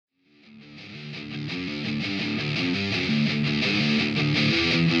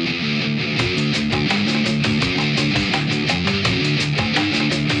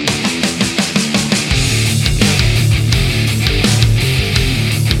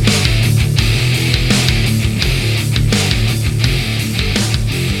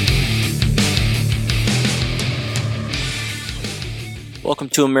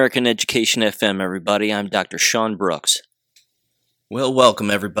to American Education FM, everybody. I'm Dr. Sean Brooks. Well, welcome,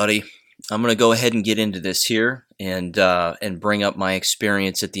 everybody. I'm going to go ahead and get into this here and bring up my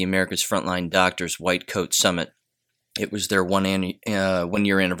experience at the America's Frontline Doctors White Coat Summit. It was their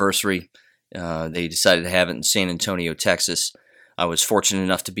one-year anniversary. They decided to have it in San Antonio, Texas. I was fortunate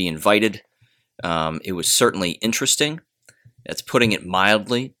enough to be invited. It was certainly interesting. That's putting it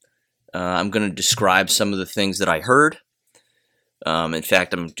mildly. I'm going to describe some of the things that I heard. In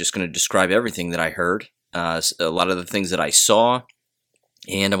fact, I'm just going to describe everything that I heard, a lot of the things that I saw,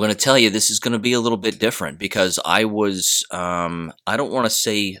 and I'm going to tell you this is going to be a little bit different because I was, I don't want to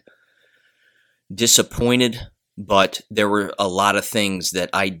say disappointed, but there were a lot of things that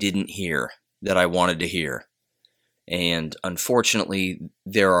I didn't hear that I wanted to hear. And unfortunately,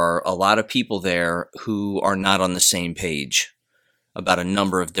 there are a lot of people there who are not on the same page about a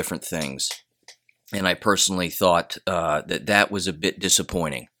number of different things. And I personally thought that was a bit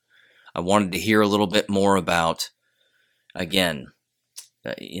disappointing. I wanted to hear a little bit more about, again,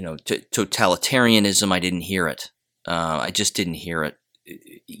 totalitarianism. I didn't hear it. I just didn't hear it.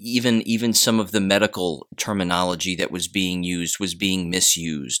 Even some of the medical terminology that was being used was being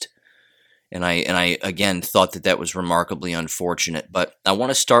misused. And I again thought that was remarkably unfortunate. But I want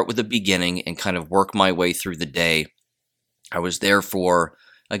to start with the beginning and kind of work my way through the day. I was there for,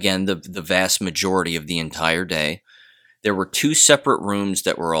 again, the vast majority of the entire day. There were two separate rooms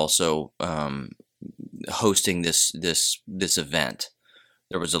that were also hosting this event.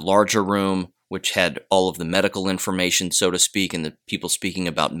 There was a larger room which had all of the medical information, so to speak, and the people speaking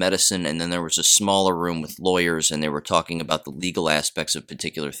about medicine, and then there was a smaller room with lawyers, and they were talking about the legal aspects of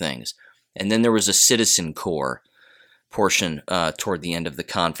particular things. And then there was a citizen core portion toward the end of the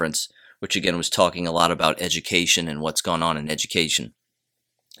conference, which again was talking a lot about education and what's gone on in education.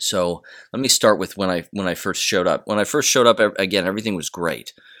 So let me start with when I first showed up. When I first showed up, again, everything was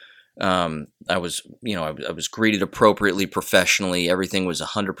great. I was greeted appropriately, professionally. Everything was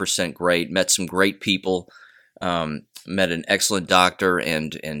 100% great. Met some great people. Met an excellent doctor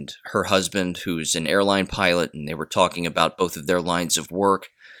and her husband, who's an airline pilot, and they were talking about both of their lines of work.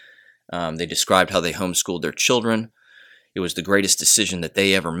 They described how they homeschooled their children. It was the greatest decision that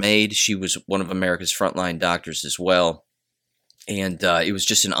they ever made. She was one of America's Frontline Doctors as well. And it was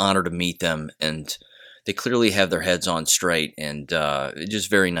just an honor to meet them, and they clearly have their heads on straight, and just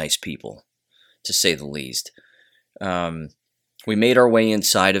very nice people, to say the least. We made our way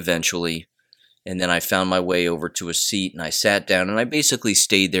inside eventually, and then I found my way over to a seat, and I sat down, and I basically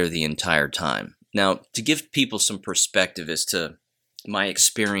stayed there the entire time. Now, to give people some perspective as to my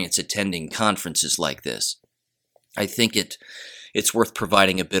experience attending conferences like this, I think it's worth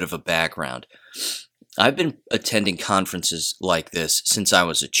providing a bit of a background. I've been attending conferences like this since I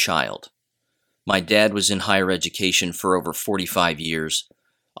was a child. My dad was in higher education for over 45 years.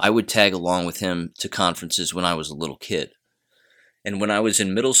 I would tag along with him to conferences when I was a little kid. And when I was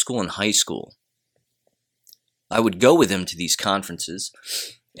in middle school and high school, I would go with him to these conferences,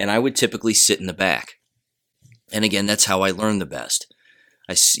 and I would typically sit in the back. And again, that's how I learn the best.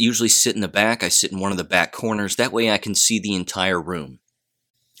 I usually sit in the back. I sit in one of the back corners. That way I can see the entire room.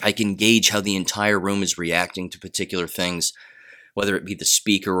 I can gauge how the entire room is reacting to particular things, whether it be the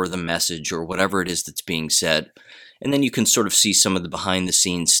speaker or the message or whatever it is that's being said. And then you can sort of see some of the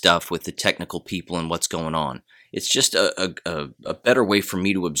behind-the-scenes stuff with the technical people and what's going on. It's just a better way for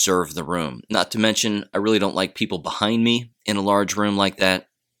me to observe the room. Not to mention, I really don't like people behind me in a large room like that.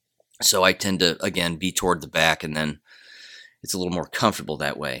 So I tend to, again, be toward the back, and then it's a little more comfortable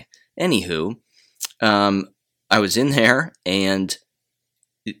that way. Anywho, I was in there, and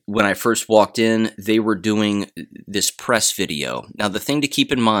when I first walked in, they were doing this press video. Now, the thing to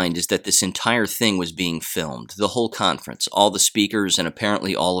keep in mind is that this entire thing was being filmed, the whole conference, all the speakers, and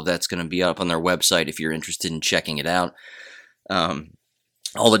apparently all of that's going to be up on their website if you're interested in checking it out.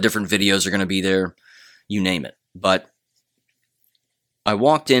 All the different videos are going to be there, you name it. But I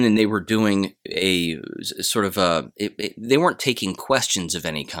walked in and they were doing a sort of they weren't taking questions of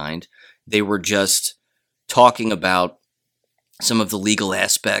any kind. They were just talking about some of the legal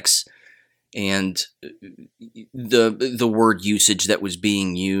aspects and the word usage that was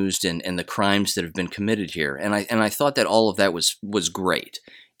being used and the crimes that have been committed here. And I thought that all of that was great.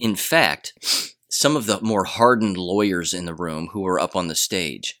 In fact, some of the more hardened lawyers in the room who were up on the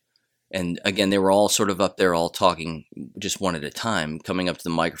stage, and again, they were all sort of up there all talking just one at a time, coming up to the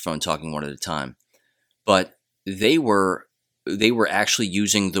microphone talking one at a time. But they were actually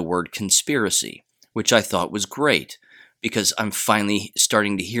using the word conspiracy, which I thought was great because I'm finally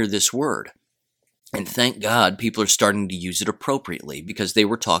starting to hear this word. And thank God people are starting to use it appropriately because they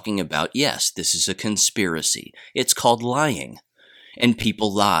were talking about, yes, this is a conspiracy. It's called lying. and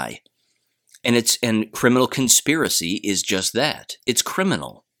people lie. And criminal conspiracy is just that. It's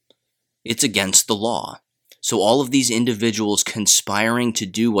criminal. It's against the law. So all of these individuals conspiring to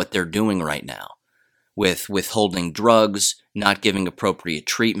do what they're doing right now, with withholding drugs, not giving appropriate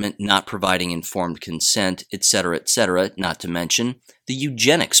treatment, not providing informed consent, etc., not to mention the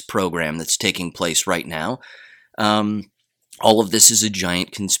eugenics program that's taking place right now. All of this is a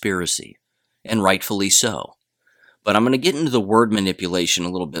giant conspiracy, and rightfully so. But I'm going to get into the word manipulation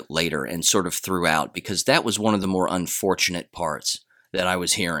a little bit later and sort of throughout, because that was one of the more unfortunate parts that I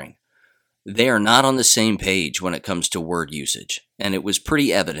was hearing. They are not on the same page when it comes to word usage, and it was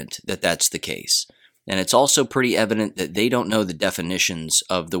pretty evident that that's the case. And it's also pretty evident that they don't know the definitions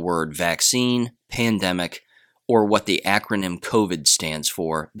of the word vaccine, pandemic, or what the acronym COVID stands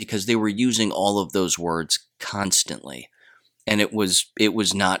for, because they were using all of those words constantly, and it was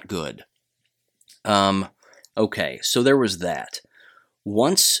not good. Okay, so there was that.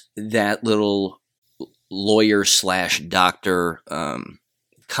 Once that little lawyer/doctor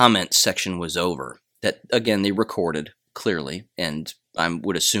comment section was over, that again they recorded clearly, and I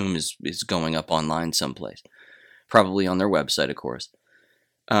would assume is going up online someplace, probably on their website, of course.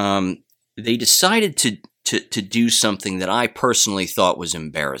 They decided to do something that I personally thought was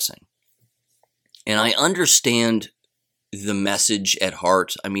embarrassing, and I understand the message at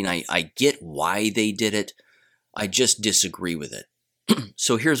heart. I mean, I get why they did it. I just disagree with it.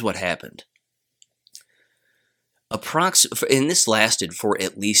 So here's what happened. And this lasted for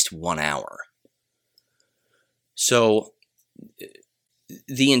at least 1 hour. So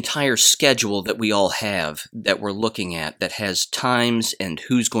the entire schedule that we all have, that we're looking at, that has times and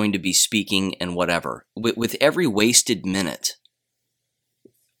who's going to be speaking and whatever, with every wasted minute,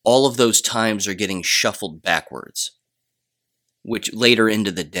 all of those times are getting shuffled backwards, which later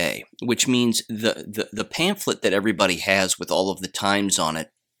into the day, which means the pamphlet that everybody has with all of the times on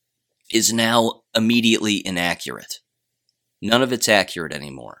it is now immediately inaccurate. None of it's accurate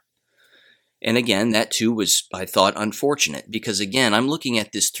anymore. And again, that too was, I thought, unfortunate, because again, I'm looking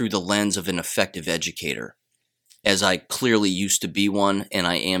at this through the lens of an effective educator, as I clearly used to be one, and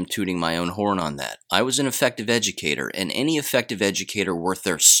I am tooting my own horn on that. I was an effective educator, and any effective educator worth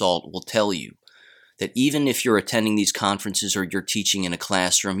their salt will tell you that even if you're attending these conferences or you're teaching in a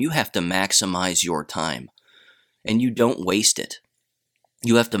classroom, you have to maximize your time, and you don't waste it.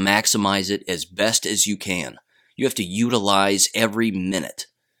 You have to maximize it as best as you can. You have to utilize every minute.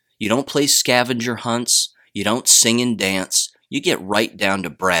 You don't play scavenger hunts. You don't sing and dance. You get right down to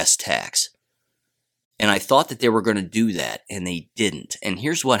brass tacks. And I thought that they were going to do that, and they didn't. And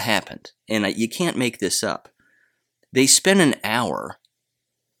here's what happened. And you can't make this up. They spent an hour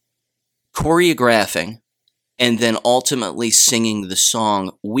choreographing and then ultimately singing the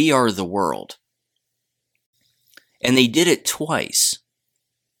song, "We Are the World." And they did it twice.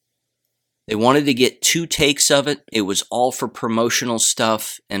 They wanted to get 2 takes of it. It was all for promotional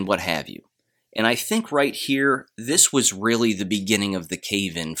stuff and what have you. And I think right here, this was really the beginning of the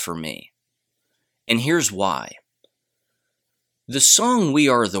cave-in for me. And here's why. The song "We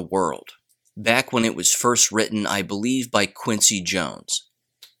Are the World," back when it was first written, I believe by Quincy Jones.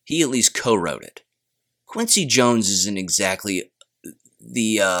 He at least co-wrote it. Quincy Jones isn't exactly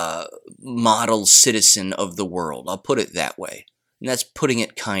the model citizen of the world. I'll put it that way. And that's putting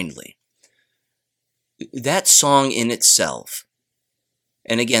it kindly. That song in itself,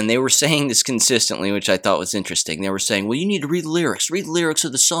 and again, they were saying this consistently, which I thought was interesting. They were saying, well, you need to read the lyrics. Read the lyrics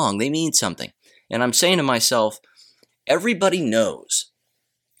of the song. They mean something. And I'm saying to myself, everybody knows,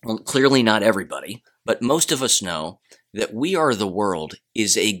 well, clearly not everybody, but most of us know that "We Are the World"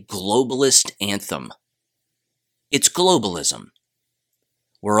 is a globalist anthem. It's globalism.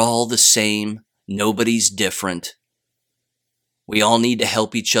 We're all the same. Nobody's different. We all need to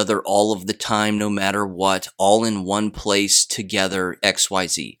help each other all of the time, no matter what, all in one place together,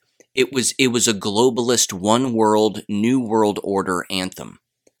 XYZ. It was a globalist, one world, new world order anthem.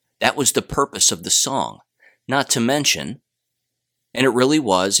 That was the purpose of the song. Not to mention, and it really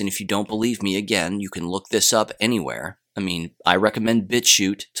was, and if you don't believe me, again, you can look this up anywhere. I mean, I recommend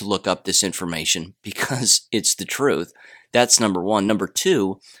BitChute to look up this information because it's the truth. That's number one. Number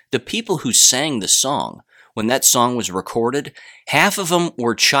two, the people who sang the song, when that song was recorded, half of them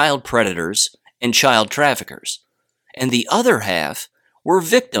were child predators and child traffickers, and the other half were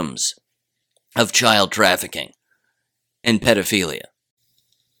victims of child trafficking and pedophilia.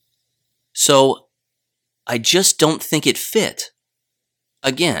 So I just don't think it fit.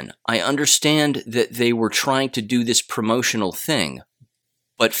 Again, I understand that they were trying to do this promotional thing,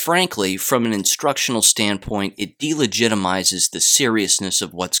 but frankly, from an instructional standpoint, it delegitimizes the seriousness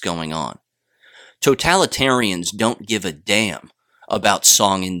of what's going on. Totalitarians don't give a damn about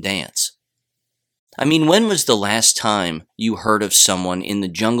song and dance. I mean, when was the last time you heard of someone in the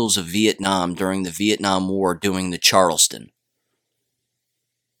jungles of Vietnam during the Vietnam War doing the Charleston?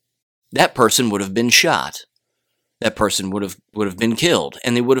 That person would have been shot. That person would have been killed,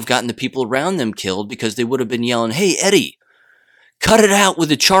 and they would have gotten the people around them killed because they would have been yelling, "Hey, Eddie, cut it out with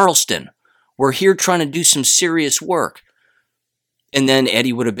the Charleston. We're here trying to do some serious work." And then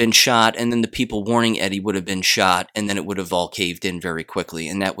Eddie would have been shot, and then the people warning Eddie would have been shot, and then it would have all caved in very quickly,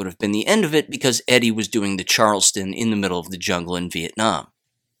 and that would have been the end of it because Eddie was doing the Charleston in the middle of the jungle in Vietnam.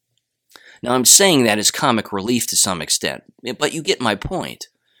 Now, I'm saying that as comic relief to some extent, but you get my point.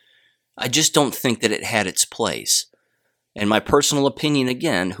 I just don't think that it had its place. And my personal opinion,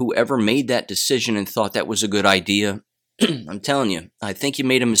 again, whoever made that decision and thought that was a good idea, I'm telling you, I think you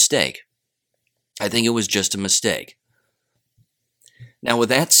made a mistake. I think it was just a mistake. Now, with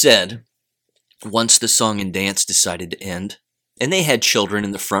that said, once the song and dance decided to end, and they had children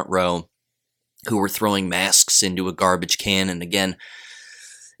in the front row who were throwing masks into a garbage can, and again,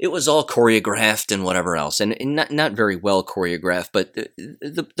 it was all choreographed and whatever else, and not very well choreographed, but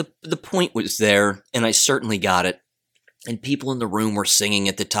the point was there, and I certainly got it. And people in the room were singing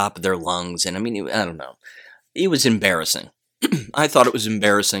at the top of their lungs, and I mean, I don't know. It was embarrassing. I thought it was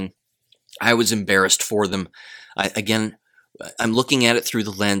embarrassing. I was embarrassed for them. I'm looking at it through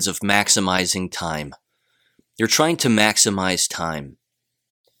the lens of maximizing time. You're trying to maximize time.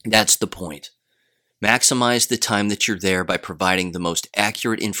 That's the point. Maximize the time that you're there by providing the most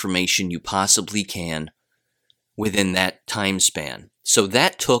accurate information you possibly can within that time span. So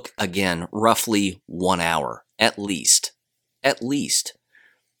that took, again, roughly 1 hour, at least.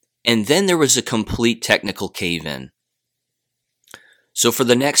 And then there was a complete technical cave-in. So for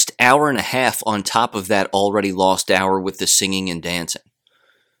the next hour and a half on top of that already lost hour with the singing and dancing,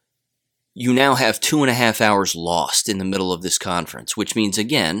 you now have 2.5 hours lost in the middle of this conference, which means,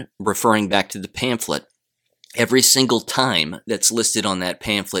 again, referring back to the pamphlet, every single time that's listed on that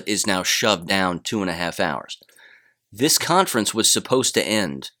pamphlet is now shoved down 2.5 hours. This conference was supposed to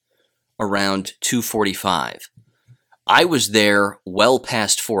end around 2:45. I was there well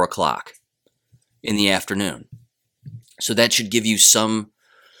past 4 o'clock in the afternoon. So that should give you some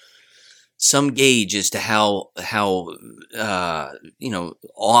gauge as to how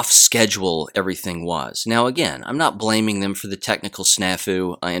off schedule everything was. Now, again, I'm not blaming them for the technical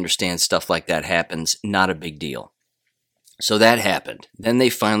snafu. I understand stuff like that happens. Not a big deal. So that happened. Then they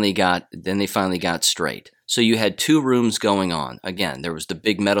finally got straight. So you had 2 rooms going on. Again, there was the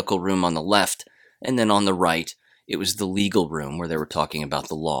big medical room on the left, and then on the right, it was the legal room where they were talking about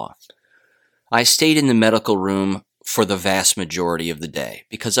the law. I stayed in the medical room for the vast majority of the day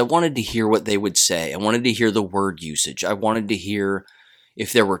because I wanted to hear what they would say. I wanted to hear the word usage. I wanted to hear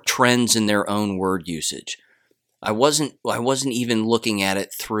if there were trends in their own word usage. I wasn't even looking at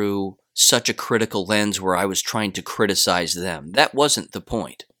it through such a critical lens where I was trying to criticize them. That wasn't the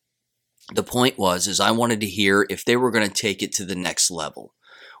point. The point was I wanted to hear if they were going to take it to the next level.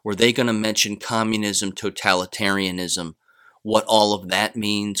 Were they going to mention communism, totalitarianism, what all of that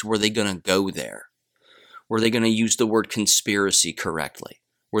means? Were they going to go there? Were they going to use the word conspiracy correctly?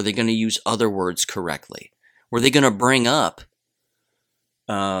 Were they going to use other words correctly? Were they going to bring up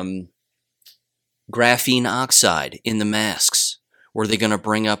graphene oxide in the masks? Were they going to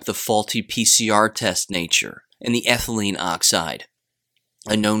bring up the faulty PCR test nature and the ethylene oxide,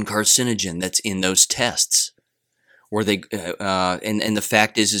 a known carcinogen that's in those tests? Were they? And the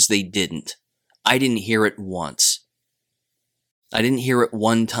fact is they didn't. I didn't hear it once. I didn't hear it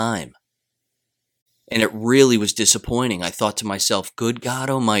one time. And it really was disappointing. I thought to myself, good God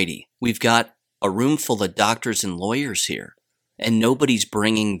Almighty, we've got a room full of doctors and lawyers here, and nobody's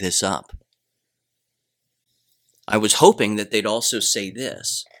bringing this up. I was hoping that they'd also say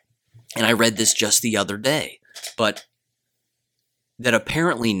this, and I read this just the other day, but that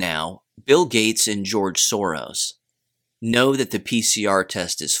apparently now Bill Gates and George Soros know that the PCR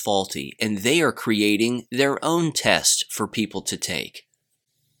test is faulty, and they are creating their own test for people to take.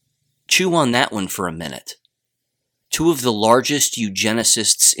 Chew on that one for a minute. 2 of the largest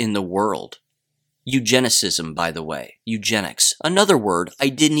eugenicists in the world. Eugenicism, by the way. Eugenics. Another word I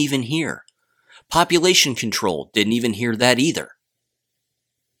didn't even hear. Population control. Didn't even hear that either.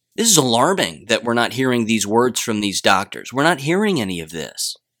 This is alarming that we're not hearing these words from these doctors. We're not hearing any of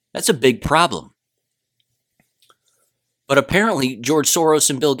this. That's a big problem. But apparently, George Soros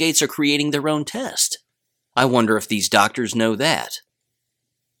and Bill Gates are creating their own test. I wonder if these doctors know that.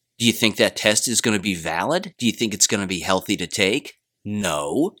 Do you think that test is going to be valid? Do you think it's going to be healthy to take?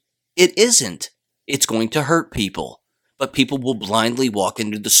 No, it isn't. It's going to hurt people. But people will blindly walk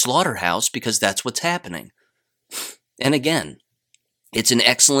into the slaughterhouse because that's what's happening. And again, It's an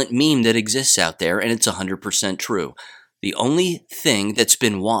excellent meme that exists out there, and it's 100% true. The only thing that's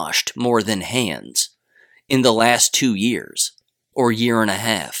been washed more than hands in the last 2 years or year and a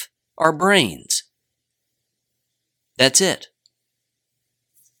half are brains. That's it.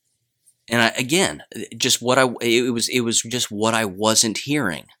 And it was just what I wasn't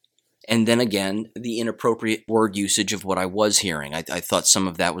hearing. And then again, the inappropriate word usage of what I was hearing. I thought some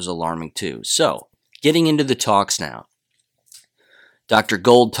of that was alarming too. So, getting into the talks now. Dr.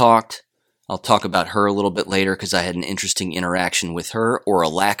 Gold talked. I'll talk about her a little bit later because I had an interesting interaction with her, or a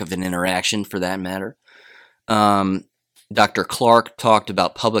lack of an interaction for that matter. Dr. Clark talked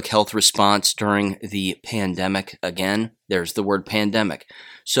about public health response during the pandemic. Again, there's the word pandemic.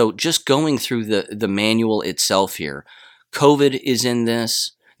 So just going through the manual itself here, COVID is in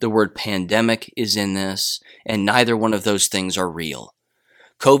this, the word pandemic is in this, and neither one of those things are real.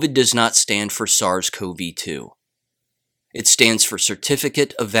 COVID does not stand for SARS-CoV-2. It stands for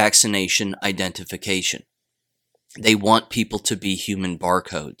Certificate of Vaccination Identification. They want people to be human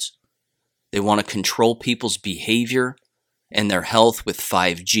barcodes. They want to control people's behavior and their health with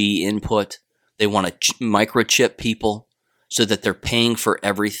 5G input. They want to microchip people so that they're paying for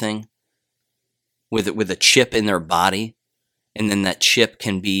everything with a chip in their body, and then that chip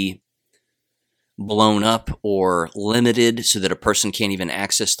can be blown up or limited so that a person can't even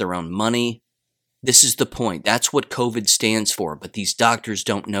access their own money. This is the point. That's what COVID stands for, but these doctors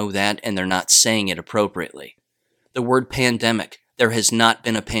don't know that, and they're not saying it appropriately. The word pandemic, there has not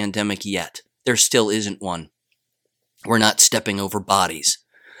been a pandemic yet. There still isn't one. We're not stepping over bodies.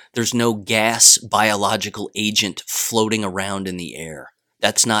 There's no gas biological agent floating around in the air.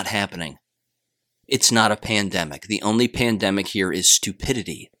 That's not happening. It's not a pandemic. The only pandemic here is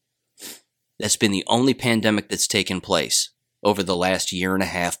stupidity. That's been the only pandemic that's taken place over the last year and a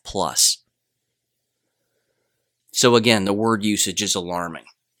half plus. So again, the word usage is alarming.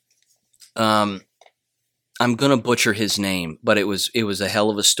 I'm going to butcher his name, but it was a hell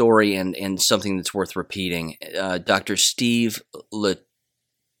of a story and something that's worth repeating. Dr. Steve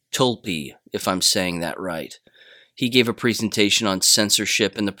Letulpe, if I'm saying that right. He gave a presentation on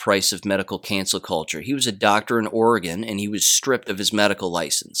censorship and the price of medical cancel culture. He was a doctor in Oregon, and he was stripped of his medical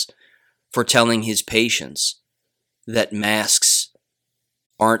license for telling his patients that masks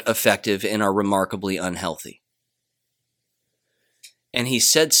aren't effective and are remarkably unhealthy. And he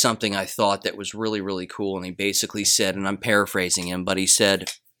said something I thought that was really, really cool. And he basically said, and I'm paraphrasing him, but he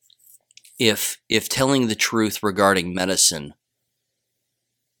said, if telling the truth regarding medicine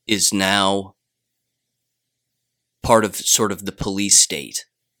is now part of sort of the police state,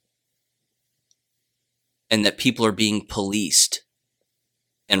 and that people are being policed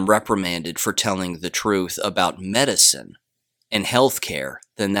and reprimanded for telling the truth about medicine and healthcare,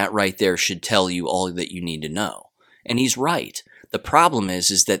 then that right there should tell you all that you need to know. And he's right. The problem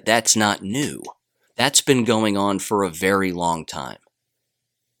is that that's not new. That's been going on for a very long time.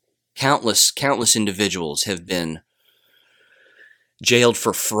 Countless individuals have been jailed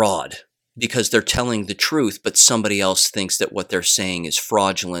for fraud because they're telling the truth, but somebody else thinks that what they're saying is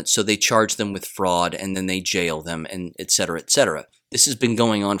fraudulent, so they charge them with fraud and then they jail them, and et cetera, et cetera. This has been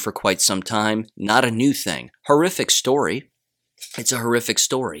going on for quite some time. Not a new thing. Horrific story. It's a horrific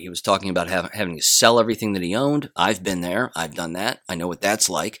story. He was talking about having to sell everything that he owned. I've been there. I've done that. I know what that's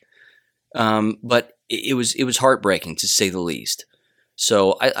like. But it was heartbreaking, to say the least.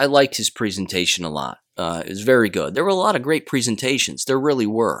 So I liked his presentation a lot. It was very good. There were a lot of great presentations. There really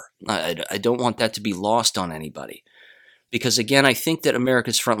were. I don't want that to be lost on anybody. Because again, I think that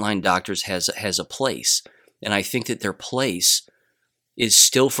America's Frontline Doctors has a place. And I think that their place is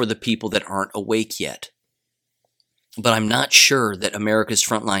still for the people that aren't awake yet. But I'm not sure that America's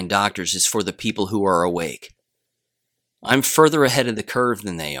Frontline Doctors is for the people who are awake. I'm further ahead of the curve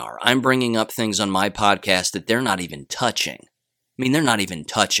than they are. I'm bringing up things on my podcast that they're not even touching. I mean, they're not even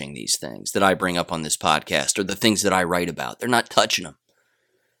touching these things that I bring up on this podcast or the things that I write about. They're not touching them.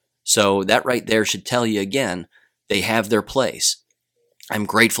 So that right there should tell you, again, they have their place. I'm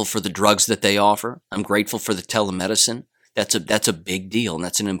grateful for the drugs that they offer. I'm grateful for the telemedicine. That's a big deal, and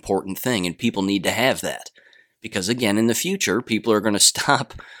that's an important thing, and people need to have that. Because again, in the future, people are going to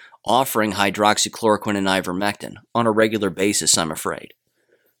stop offering hydroxychloroquine and ivermectin on a regular basis, I'm afraid.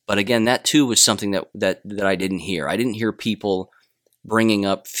 But again, that too was something that I didn't hear. I didn't hear people bringing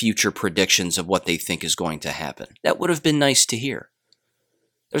up future predictions of what they think is going to happen. That would have been nice to hear.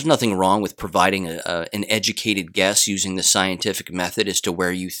 There's nothing wrong with providing an educated guess using the scientific method as to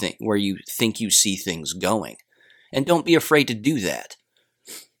where you think you see things going. And don't be afraid to do that.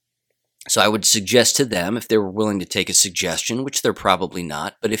 So I would suggest to them, if they were willing to take a suggestion, which they're probably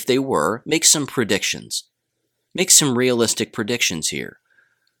not, but if they were, make some predictions. Make some realistic predictions here.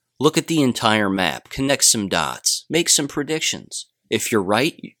 Look at the entire map, connect some dots, make some predictions. If you're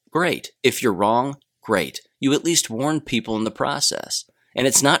right, great. If you're wrong, great. You at least warned people in the process. And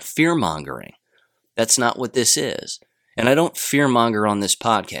it's not fear-mongering. That's not what this is. And I don't fear-monger on this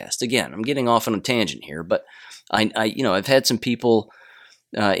podcast. Again, I'm getting off on a tangent here, but I've had some people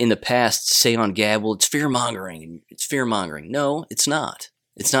in the past say on Gab, well, it's fear-mongering. It's fear-mongering. No, it's not.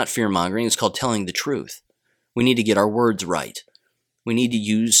 It's not fear-mongering. It's called telling the truth. We need to get our words right. We need to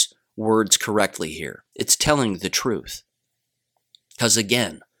use words correctly here. It's telling the truth. Because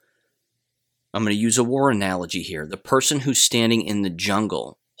again, I'm going to use a war analogy here. The person who's standing in the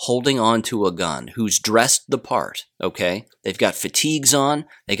jungle holding on to a gun, who's dressed the part, okay? They've got fatigues on,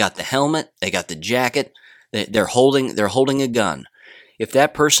 they got the helmet, they got the jacket, they're holding a gun. If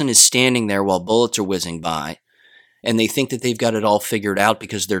that person is standing there while bullets are whizzing by, and they think that they've got it all figured out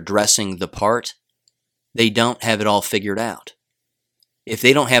because they're dressing the part, they don't have it all figured out. If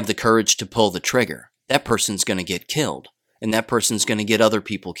they don't have the courage to pull the trigger, that person's going to get killed, and that person's going to get other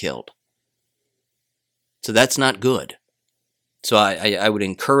people killed. So that's not good. So I would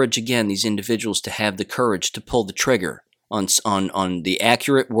encourage, again, these individuals to have the courage to pull the trigger on the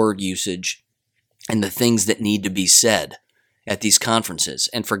accurate word usage and the things that need to be said at these conferences.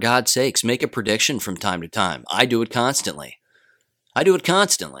 And for God's sakes, make a prediction from time to time. I do it constantly.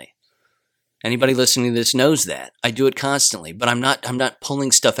 Anybody listening to this knows that. I do it constantly, but I'm not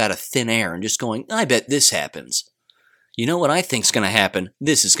pulling stuff out of thin air and just going, I bet this happens. You know what I think's going to happen?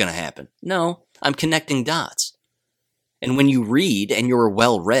 This is going to happen. No, I'm connecting dots. And when you read and you're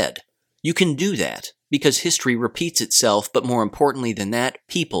well read, you can do that because history repeats itself, but more importantly than that,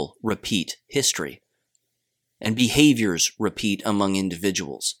 people repeat history. And behaviors repeat among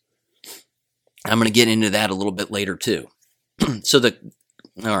individuals. I'm going to get into that a little bit later too.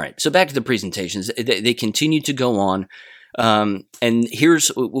 All right, so back to the presentations. They continue to go on, and here's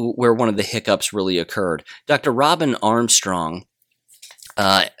where one of the hiccups really occurred. Dr. Robin Armstrong,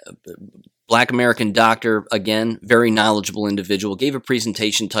 Black American doctor, again, very knowledgeable individual, gave a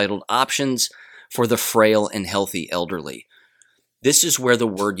presentation titled Options for the Frail and Healthy Elderly. This is where the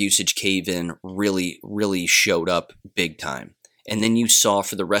word usage cave-in really, really showed up big time. And then you saw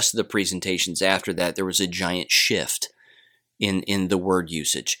for the rest of the presentations after that, there was a giant shift in the word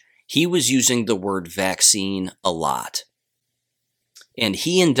usage. He was using the word vaccine a lot. And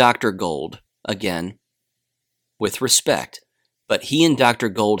he and Dr. Gold, again, with respect, but he and Dr.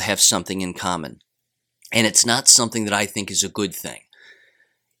 Gold have something in common. And it's not something that I think is a good thing.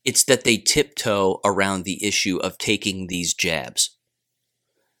 It's that they tiptoe around the issue of taking these jabs.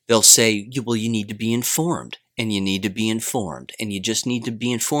 They'll say, well, you need to be informed, and you need to be informed, and you just need to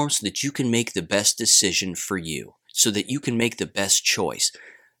be informed so that you can make the best decision for you, so that you can make the best choice.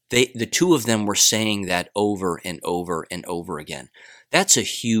 The two of them were saying that over and over and over again. That's a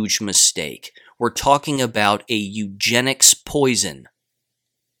huge mistake. We're talking about a eugenics poison.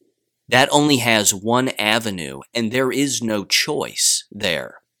 That only has one avenue, and there is no choice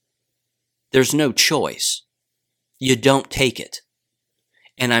there. There's no choice. You don't take it.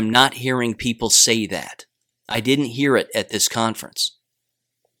 And I'm not hearing people say that. I didn't hear it at this conference.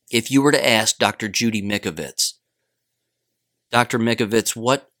 If you were to ask Dr. Judy Mikovits, Dr. Mikovits,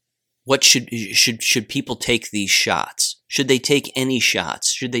 what should people take these shots? Should they take any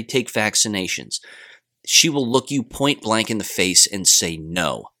shots? Should they take vaccinations? She will look you point blank in the face and say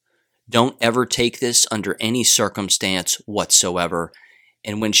no. Don't ever take this under any circumstance whatsoever.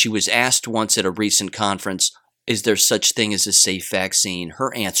 And when she was asked once at a recent conference, is there such thing as a safe vaccine?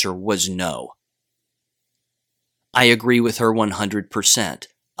 Her answer was no. I agree with her 100%.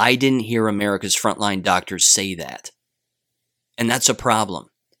 I didn't hear America's frontline doctors say that. And that's a problem.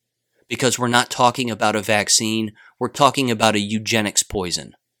 Because we're not talking about a vaccine, we're talking about a eugenics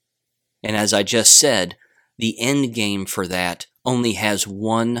poison. And as I just said, the end game for that only has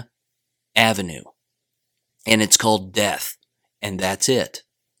one avenue. And it's called death. And that's it.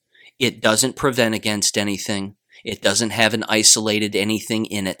 It doesn't prevent against anything. It doesn't have an isolated anything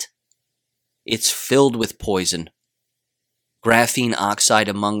in it. It's filled with poison. Graphene oxide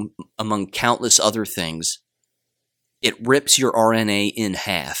among countless other things. It rips your RNA in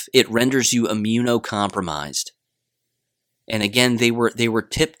half. It renders you immunocompromised. And again, they were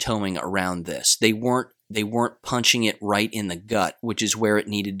tiptoeing around this. They weren't punching it right in the gut, which is where it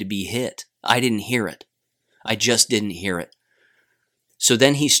needed to be hit. I didn't hear it. I just didn't hear it. So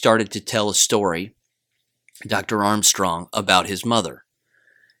then he started to tell a story, Dr. Armstrong, about his mother.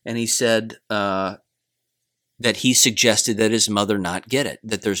 And he said that he suggested that his mother not get it,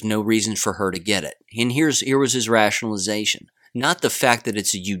 that there's no reason for her to get it. And here was his rationalization. not the fact that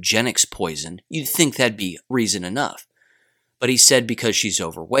it's a eugenics poison. You'd think that'd be reason enough. But he said because she's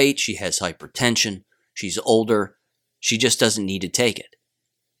overweight, she has hypertension, she's older, she just doesn't need to take it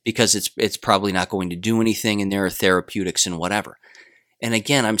because it's probably not going to do anything and there are therapeutics and whatever. And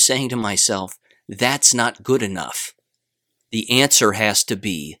again, I'm saying to myself, that's not good enough. The answer has to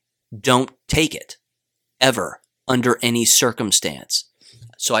be, don't take it, ever, under any circumstance.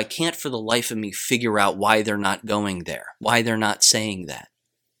 So I can't for the life of me figure out why they're not going there, why they're not saying that.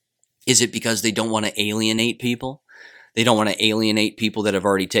 Is it because they don't want to alienate people? They don't want to alienate people that have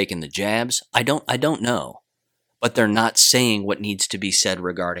already taken the jabs? I don't know. But they're not saying what needs to be said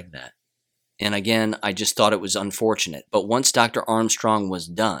regarding that. And again, I just thought it was unfortunate. But once Dr. Armstrong was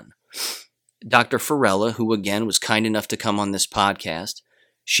done, Dr. Farella, who again was kind enough to come on this podcast,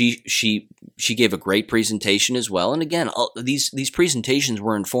 she gave a great presentation as well. And again, these presentations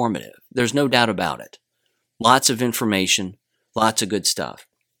were informative. There's no doubt about it. Lots of information, lots of good stuff.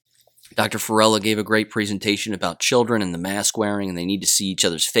 Dr. Farella gave a great presentation about children and the mask wearing, and they need to see each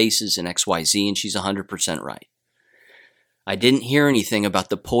other's faces and XYZ, and she's 100% right. I didn't hear anything about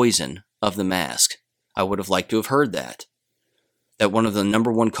the poison of the mask. I would have liked to have heard that. That one of the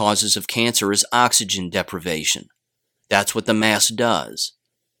number one causes of cancer is oxygen deprivation. That's what the mask does.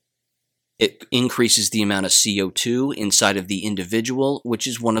 It increases the amount of CO2 inside of the individual, which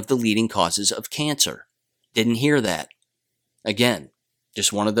is one of the leading causes of cancer. Didn't hear that. Again,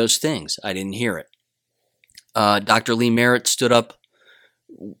 just one of those things. I didn't hear it. Dr. Lee Merritt stood up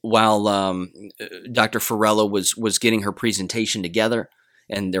while Dr. Farella was getting her presentation together,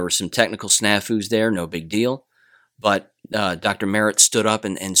 and there were some technical snafus there, no big deal. But Dr. Merritt stood up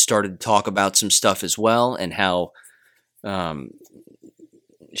and started to talk about some stuff as well, and how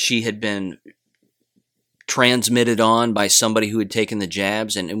she had been transmitted on by somebody who had taken the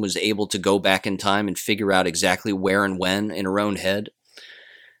jabs and was able to go back in time and figure out exactly where and when in her own head.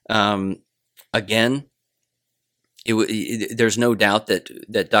 Again, there's no doubt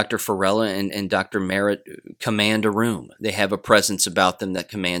that Dr. Farella and Dr. Merritt command a room. They have a presence about them that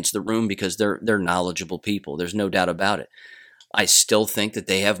commands the room because they're knowledgeable people. There's no doubt about it. I still think that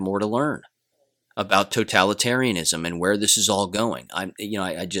they have more to learn about totalitarianism and where this is all going.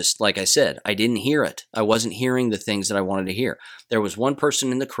 I just, like I said, I didn't hear it. I wasn't hearing the things that I wanted to hear. There was one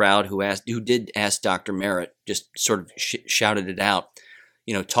person in the crowd who did ask Dr. Merritt, just sort of shouted it out,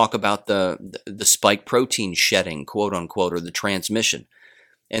 talk about the spike protein shedding, quote unquote, or the transmission.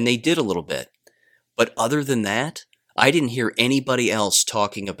 And they did a little bit. But other than that, I didn't hear anybody else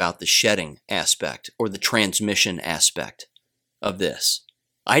talking about the shedding aspect or the transmission aspect of this.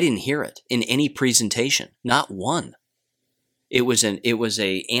 I didn't hear it in any presentation, not one. It was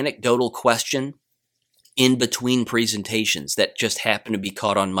a anecdotal question in between presentations that just happened to be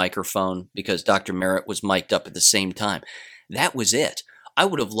caught on microphone because Dr. Merritt was mic'd up at the same time. That was it. I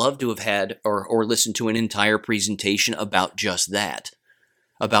would have loved to have had or listened to an entire presentation about just that,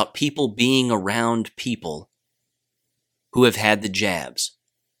 about people being around people who have had the jabs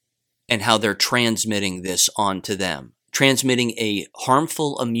and how they're transmitting this onto them, transmitting a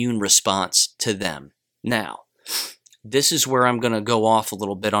harmful immune response to them. Now, this is where I'm going to go off a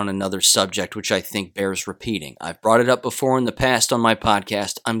little bit on another subject, which I think bears repeating. I've brought it up before in the past on my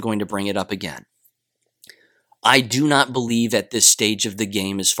podcast. I'm going to bring it up again. I do not believe at this stage of the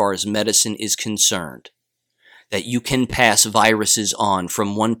game, as far as medicine is concerned, that you can pass viruses on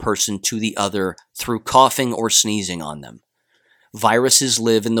from one person to the other through coughing or sneezing on them. Viruses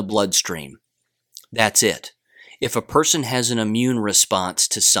live in the bloodstream. That's it. If a person has an immune response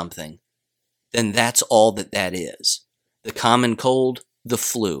to something, then that's all that is. The common cold, the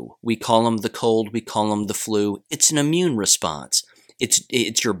flu. We call them the cold, we call them the flu. It's an immune response.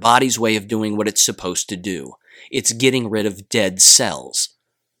 It's your body's way of doing what it's supposed to do. It's getting rid of dead cells.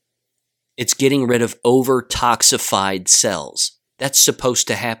 It's getting rid of over-toxified cells. That's supposed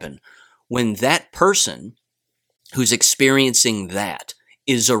to happen. When that person who's experiencing that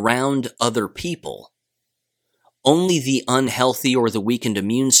is around other people, only the unhealthy or the weakened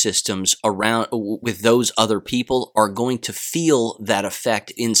immune systems around with those other people are going to feel that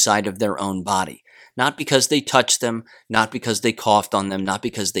effect inside of their own body. Not because they touched them, not because they coughed on them, not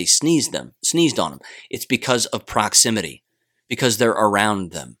because they sneezed on them. It's because of proximity, because they're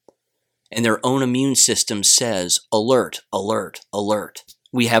around them. And their own immune system says, alert, alert, alert.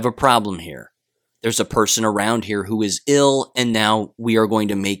 We have a problem here. There's a person around here who is ill, and now we are going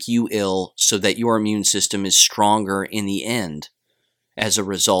to make you ill so that your immune system is stronger in the end as a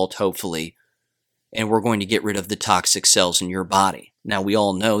result, hopefully, and we're going to get rid of the toxic cells in your body. Now, we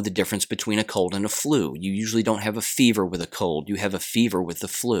all know the difference between a cold and a flu. You usually don't have a fever with a cold. You have a fever with the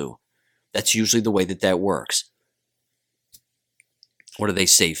flu. That's usually the way that works. What do they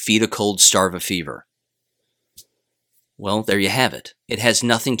say? Feed a cold, starve a fever. Well, there you have it. It has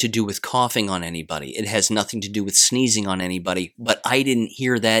nothing to do with coughing on anybody. It has nothing to do with sneezing on anybody, but I didn't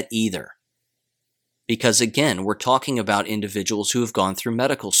hear that either. Because again, we're talking about individuals who have gone through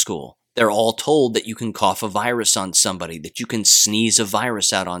medical school. They're all told that you can cough a virus on somebody, that you can sneeze a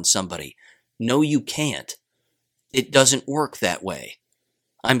virus out on somebody. No, you can't. It doesn't work that way.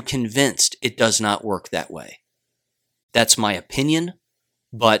 I'm convinced it does not work that way. That's my opinion,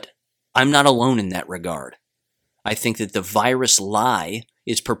 but I'm not alone in that regard. I think that the virus lie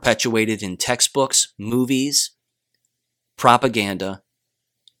is perpetuated in textbooks, movies, propaganda,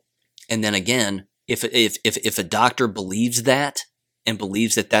 and then again, if a doctor believes that and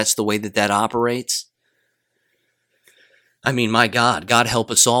believes that that's the way that operates, I mean, my God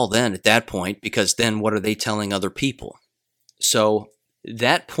help us all then at that point, because then what are they telling other people? So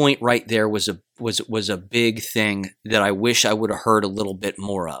that point right there was a big thing that I wish I would have heard a little bit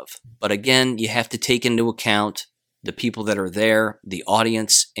more of. But again, you have to take into account the people that are there, the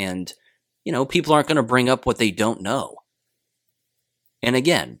audience, and people aren't going to bring up what they don't know. And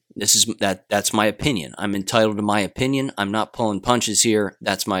again, that's my opinion. I'm entitled to my opinion. I'm not pulling punches here.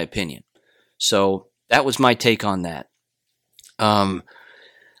 That's my opinion. So that was my take on that.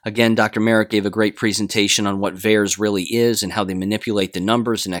 Again, Dr. Merrick gave a great presentation on what VAERS really is and how they manipulate the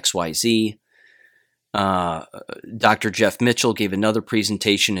numbers in XYZ. Dr. Jeff Mitchell gave another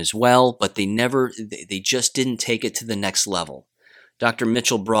presentation as well, but they just didn't take it to the next level. Dr.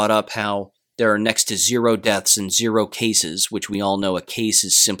 Mitchell brought up how there are next to 0 deaths and 0 cases, which we all know a case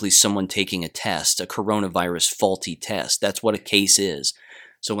is simply someone taking a test, a coronavirus faulty test. That's what a case is.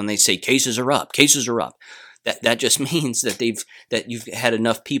 So when they say cases are up, that just means that you've had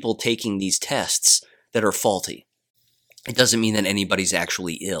enough people taking these tests that are faulty. It doesn't mean that anybody's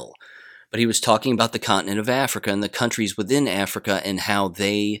actually ill. But he was talking about the continent of Africa and the countries within Africa and how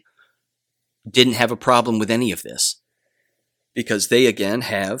they didn't have a problem with any of this. Because they, again,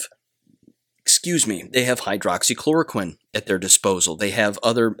 have hydroxychloroquine at their disposal. They have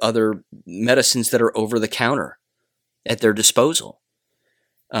other medicines that are over the counter at their disposal.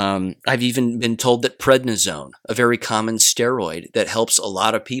 I've even been told that prednisone, a very common steroid that helps a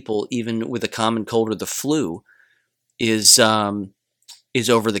lot of people, even with a common cold or the flu, is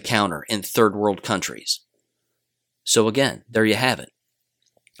over the counter in third world countries. So again, there you have it.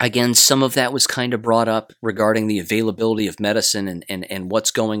 Again, some of that was kind of brought up regarding the availability of medicine and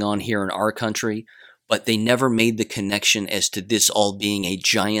what's going on here in our country, but they never made the connection as to this all being a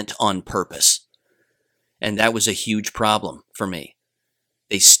giant on purpose. And that was a huge problem for me.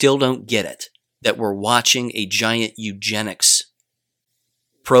 They still don't get it, that we're watching a giant eugenics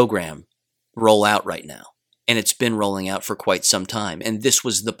program roll out right now. And it's been rolling out for quite some time. And this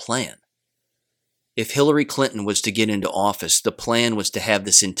was the plan. If Hillary Clinton was to get into office, the plan was to have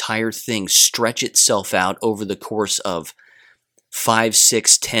this entire thing stretch itself out over the course of 5,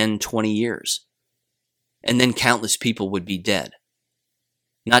 6, 10, 20 years. And then countless people would be dead.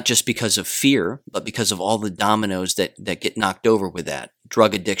 Not just because of fear, but because of all the dominoes that get knocked over with that.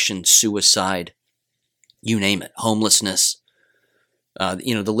 Drug addiction, suicide, you name it, homelessness.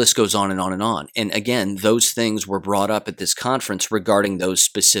 The list goes on and on and on. And again, those things were brought up at this conference regarding those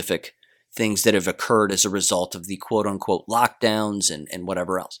specific things that have occurred as a result of the quote-unquote lockdowns and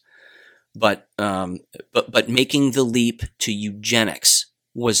whatever else. But making the leap to eugenics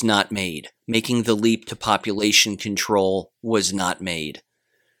was not made. Making the leap to population control was not made.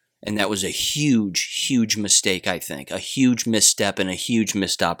 And that was a huge, huge mistake, I think. A huge misstep and a huge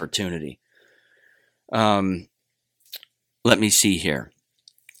missed opportunity. Let me see here.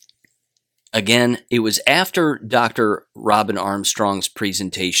 Again, it was after Dr. Robin Armstrong's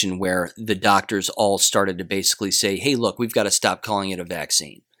presentation where the doctors all started to basically say, hey, look, we've got to stop calling it a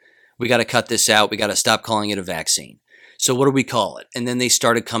vaccine. We got to cut this out. We got to stop calling it a vaccine. So what do we call it? And then they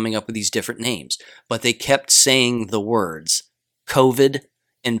started coming up with these different names. But they kept saying the words COVID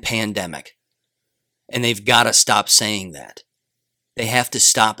and pandemic. And they've got to stop saying that. They have to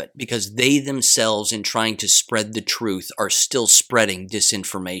stop it because they themselves, in trying to spread the truth, are still spreading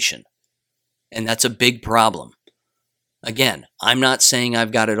disinformation. And that's a big problem. Again, I'm not saying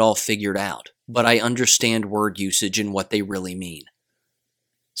I've got it all figured out, but I understand word usage and what they really mean.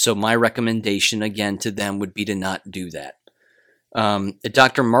 So my recommendation, again, to them would be to not do that.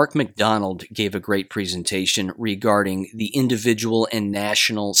 Dr. Mark McDonald gave a great presentation regarding the individual and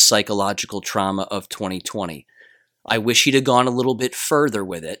national psychological trauma of 2020. I wish he'd have gone a little bit further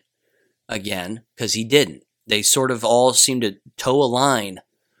with it, again, because he didn't. They sort of all seem to toe a line.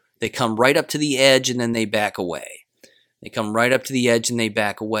 They come right up to the edge and then they back away. They come right up to the edge and they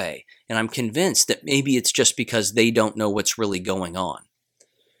back away. And I'm convinced that maybe it's just because they don't know what's really going on.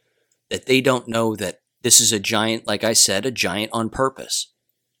 that they don't know that this is a giant, like I said, a giant on purpose.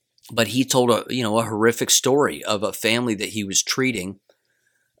 But he told a horrific story of a family that he was treating,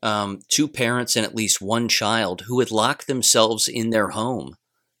 2 parents and at least 1 child who had locked themselves in their home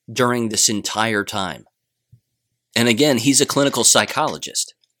during this entire time. And again, he's a clinical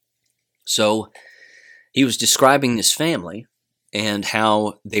psychologist. So he was describing this family and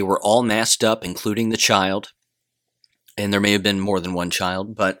how they were all masked up, including the child. And there may have been more than 1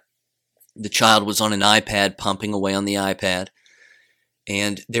 child, but the child was on an iPad, pumping away on the iPad.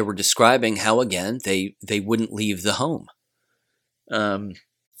 And they were describing how, again, they wouldn't leave the home.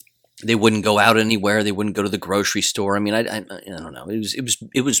 They wouldn't go out anywhere. They wouldn't go to the grocery store. I mean, I don't know.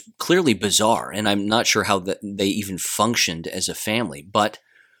 It was clearly bizarre, and I'm not sure how they even functioned as a family. But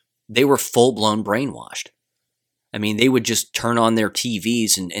they were full-blown brainwashed. I mean, they would just turn on their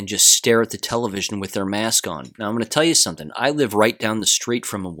TVs and just stare at the television with their mask on. Now, I'm going to tell you something. I live right down the street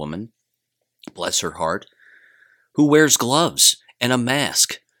from a woman, bless her heart, who wears gloves and a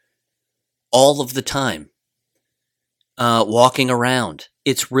mask all of the time, walking around.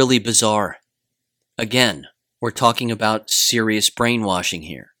 It's really bizarre. Again, we're talking about serious brainwashing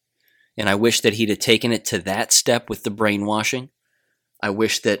here. And I wish that he'd have taken it to that step with the brainwashing. I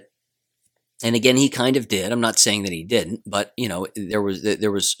wish that, and again, he kind of did. I'm not saying that he didn't, but there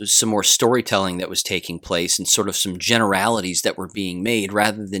was some more storytelling that was taking place and sort of some generalities that were being made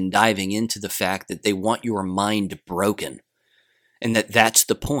rather than diving into the fact that they want your mind broken. And that's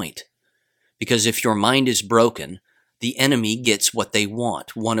the point. Because if your mind is broken, the enemy gets what they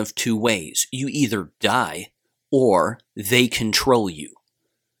want, one of 2 ways. You either die or they control you.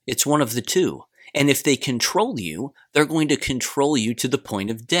 It's one of the 2. And if they control you, they're going to control you to the point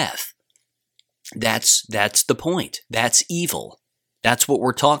of death. That's the point. That's evil. That's what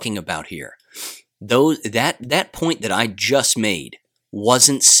we're talking about here. That point that I just made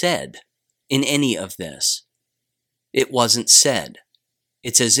wasn't said in any of this. It wasn't said.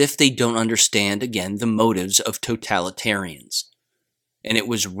 It's as if they don't understand, again, the motives of totalitarians. And it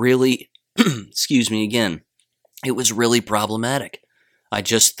was really, excuse me again, it was really problematic. I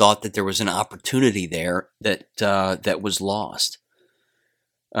just thought that there was an opportunity there that was lost.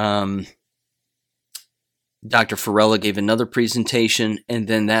 Dr. Farella gave another presentation, and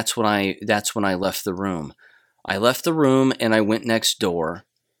then that's when I left the room. I left the room and I went next door.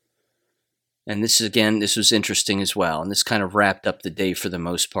 And this was interesting as well. And this kind of wrapped up the day for the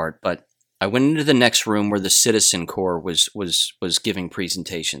most part. But I went into the next room where the Citizen Corps was giving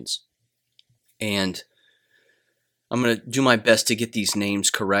presentations. And I'm going to do my best to get these names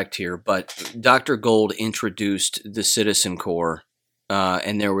correct here. But Dr. Gold introduced the Citizen Corps.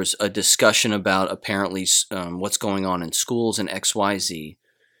 And there was a discussion about apparently what's going on in schools and XYZ.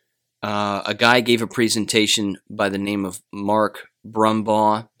 A guy gave a presentation by the name of Mark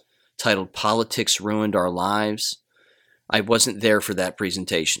Brumbaugh, titled "Politics Ruined Our Lives." I wasn't there for that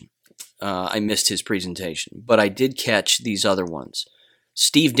presentation. I missed his presentation, but I did catch these other ones.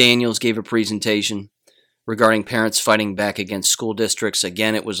 Steve Daniels gave a presentation regarding parents fighting back against school districts.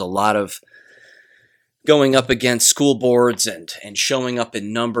 Again, it was a lot of going up against school boards and showing up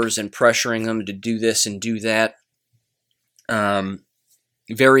in numbers and pressuring them to do this and do that.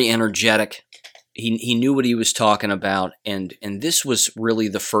 Very energetic. He knew what he was talking about, and this was really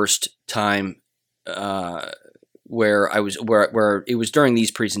the first time where it was during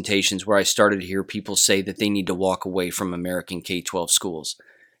these presentations where I started to hear people say that they need to walk away from American K-12 schools,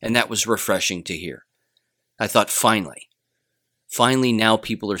 and that was refreshing to hear. I thought, finally now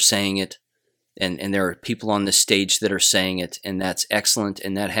people are saying it, and there are people on this stage that are saying it, and that's excellent,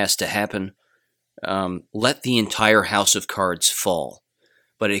 and that has to happen. Let the entire house of cards fall,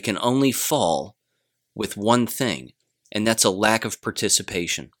 but it can only fall with one thing, and that's a lack of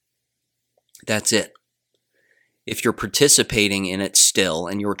participation. That's it. If you're participating in it still,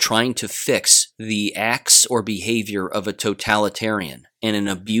 and you're trying to fix the acts or behavior of a totalitarian and an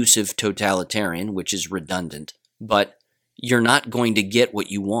abusive totalitarian, which is redundant, but you're not going to get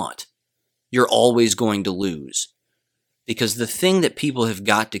what you want. You're always going to lose. Because the thing that people have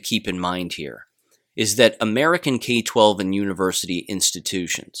got to keep in mind here is that American K-12 and university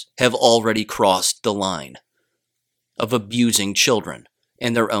institutions have already crossed the line of abusing children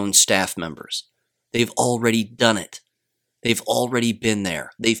and their own staff members. They've already done it. They've already been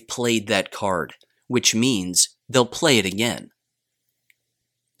there. They've played that card, which means they'll play it again.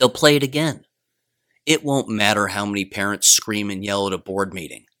 They'll play it again. It won't matter how many parents scream and yell at a board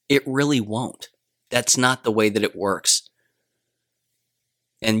meeting. It really won't. That's not the way that it works.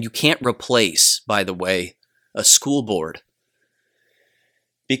 And you can't replace, by the way, a school board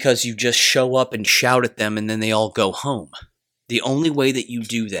because you just show up and shout at them and then they all go home. The only way that you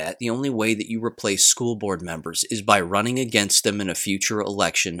do that, the only way that you replace school board members is by running against them in a future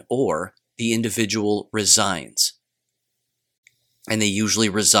election, or the individual resigns. And they usually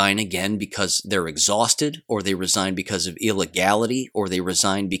resign again because they're exhausted, or they resign because of illegality, or they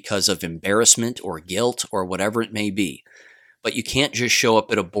resign because of embarrassment or guilt or whatever it may be. But you can't just show up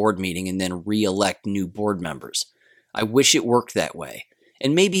at a board meeting and then re-elect new board members. I wish it worked that way.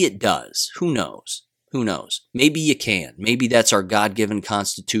 And maybe it does. Who knows? Who knows? Maybe you can. Maybe that's our God-given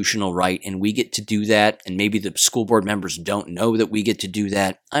constitutional right, and we get to do that, and maybe the school board members don't know that we get to do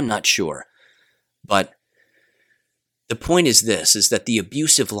that. I'm not sure. But the point is this, is that the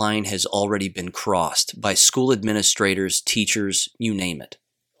abusive line has already been crossed by school administrators, teachers, you name it.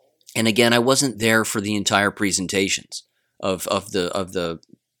 And again, I wasn't there for the entire presentations of the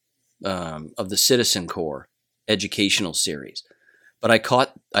Citizen Corps educational series, but I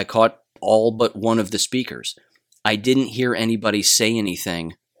caught all but one of the speakers. I didn't hear anybody say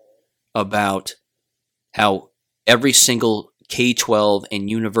anything about how every single K-12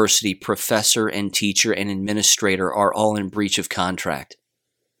 and university professor and teacher and administrator are all in breach of contract,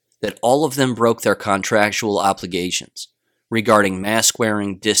 that all of them broke their contractual obligations regarding mask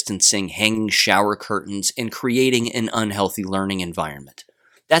wearing, distancing, hanging shower curtains, and creating an unhealthy learning environment.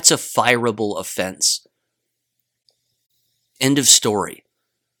 That's a fireable offense. End of story.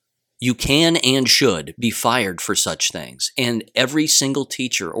 You can and should be fired for such things, and every single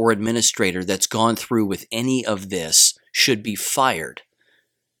teacher or administrator that's gone through with any of this should be fired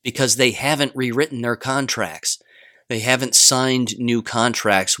because they haven't rewritten their contracts. They haven't signed new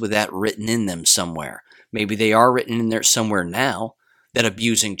contracts with that written in them somewhere. Maybe they are written in there somewhere now that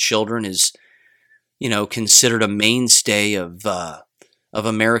abusing children is, considered a mainstay of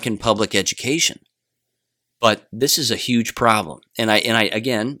American public education. But this is a huge problem. And I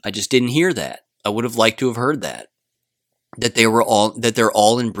just didn't hear that. I would have liked to have heard that they're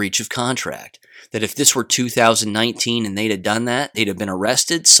all in breach of contract. That if this were 2019 and they'd have done that, they'd have been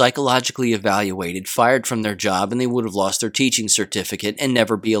arrested, psychologically evaluated, fired from their job, and they would have lost their teaching certificate and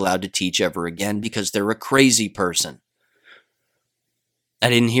never be allowed to teach ever again because they're a crazy person. I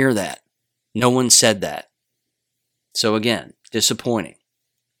didn't hear that. No one said that. So again, disappointing.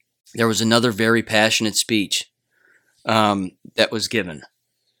 There was another very passionate speech that was given,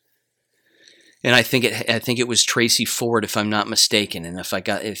 and I think it was Tracy Ford, if I'm not mistaken. And if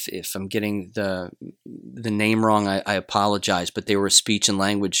I'm getting the name wrong, I apologize. But they were a speech and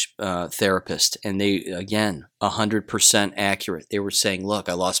language therapist, and they, again, 100% accurate. They were saying, "Look,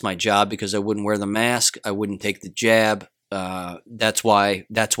 I lost my job because I wouldn't wear the mask. I wouldn't take the jab. That's why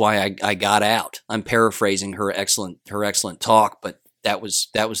I got out." I'm paraphrasing her excellent talk, but that was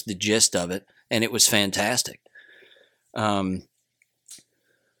the gist of it, and it was fantastic.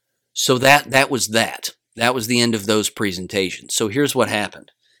 So that was that. That was the end of those presentations. So here's what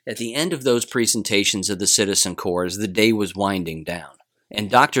happened. At the end of those presentations of the Citizen Corps, as the day was winding down,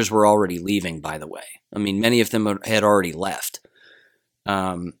 and doctors were already leaving, by the way. I mean, many of them had already left.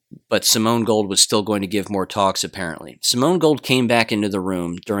 But Simone Gold was still going to give more talks, apparently. Simone Gold came back into the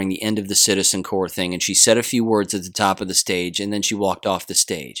room during the end of the Citizen Corps thing, and she said a few words at the top of the stage, and then she walked off the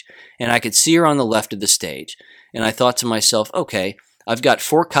stage. And I could see her on the left of the stage. And I thought to myself, okay, I've got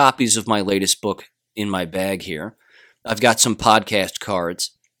 4 copies of my latest book in my bag here. I've got some podcast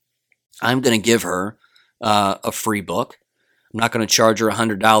cards. I'm going to give her a free book. I'm not going to charge her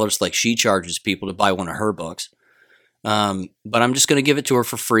 $100 like she charges people to buy one of her books. But I'm just going to give it to her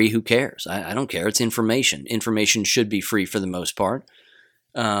for free. Who cares? I don't care. It's information. Information should be free for the most part.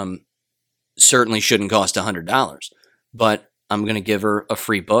 Certainly shouldn't cost $100. But I'm going to give her a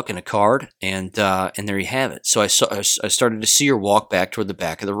free book and a card, and there you have it. So I started to see her walk back toward the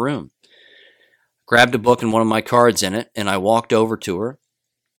back of the room. Grabbed a book and one of my cards in it, and I walked over to her.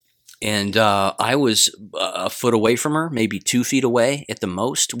 And I was a foot away from her, maybe 2 feet away at the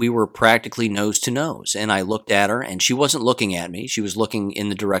most. We were practically nose to nose. And I looked at her, and she wasn't looking at me. She was looking in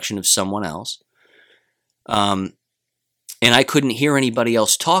the direction of someone else. And I couldn't hear anybody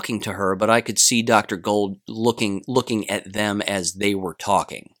else talking to her, but I could see Dr. Gold looking at them as they were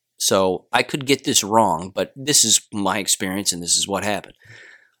talking. So I could get this wrong, but this is my experience, and this is what happened.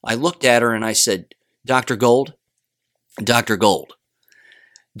 I looked at her, and I said, "Dr. Gold, Dr. Gold.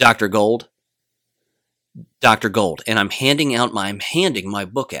 Dr. Gold, Dr. Gold," and I'm handing my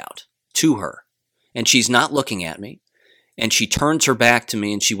book out to her, and she's not looking at me, and she turns her back to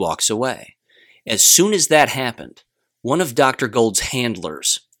me and she walks away. As soon as that happened, one of Dr. Gold's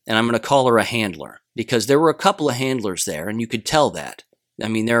handlers, and I'm going to call her a handler because there were a couple of handlers there, and you could tell that. I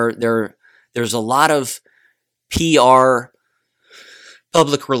mean, there's a lot of PR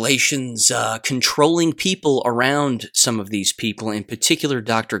public relations, controlling people around some of these people, in particular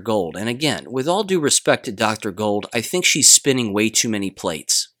Dr. Gold. And again, with all due respect to Dr. Gold, I think she's spinning way too many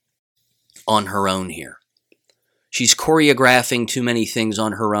plates on her own here. She's choreographing too many things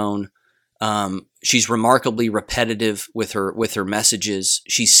on her own. She's remarkably repetitive with her messages.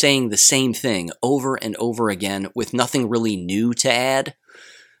 She's saying the same thing over and over again with nothing really new to add.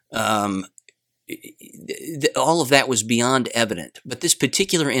 All of that was beyond evident. But this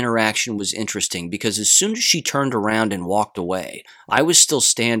particular interaction was interesting because as soon as she turned around and walked away, I was still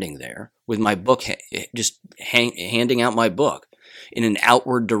standing there with my book, handing out my book in an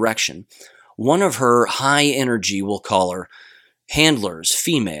outward direction. One of her high energy, we'll call her, handlers,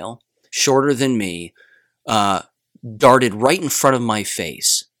 female, shorter than me, darted right in front of my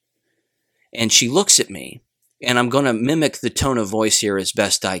face. And she looks at me, and I'm going to mimic the tone of voice here as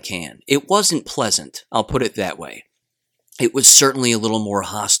best I can. It wasn't pleasant, I'll put it that way. It was certainly a little more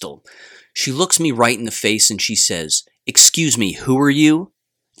hostile. She looks me right in the face and she says, "Excuse me, who are you?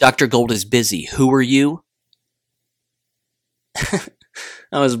 Dr. Gold is busy. Who are you?"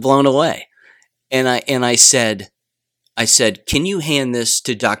 I was blown away. And I said, "Can you hand this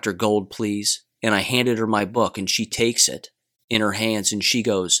to Dr. Gold, please?" And I handed her my book, and she takes it in her hands, and she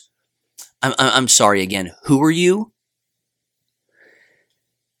goes, I'm sorry again, who are you?"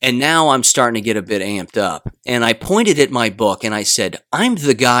 And now I'm starting to get a bit amped up. And I pointed at my book, and I said, "I'm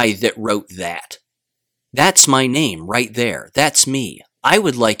the guy that wrote that. That's my name right there. That's me. I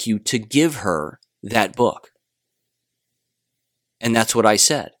would like you to give her that book." And that's what I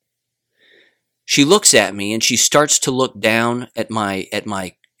said. She looks at me and she starts to look down at my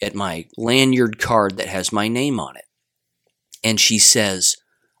lanyard card that has my name on it. And she says,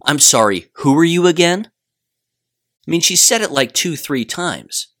 "I'm sorry, who are you again?" I mean, she said it like 2-3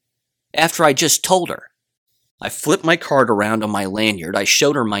 times after I just told her. I flipped my card around on my lanyard, I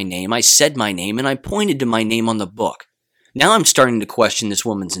showed her my name, I said my name, and I pointed to my name on the book. Now I'm starting to question this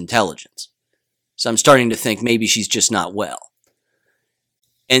woman's intelligence. So I'm starting to think maybe she's just not well.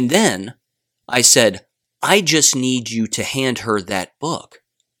 And then I said, "I just need you to hand her that book.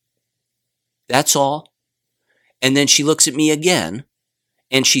 That's all." And then she looks at me again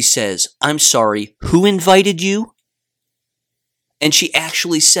and she says, "I'm sorry, who invited you?" And she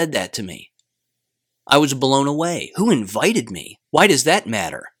actually said that to me. I was blown away. Who invited me? Why does that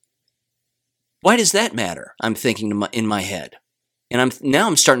matter? Why does that matter? I'm thinking in my head. And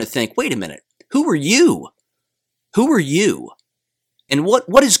I'm starting to think, wait a minute, who are you? Who are you? And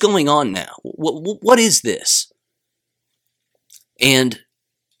what is going on now? What is this? And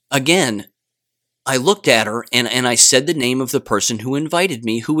again, I looked at her and I said the name of the person who invited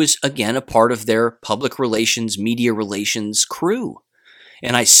me, who was, again, a part of their public relations, media relations crew.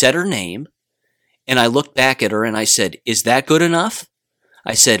 And I said her name, and I looked back at her and I said, "Is that good enough?"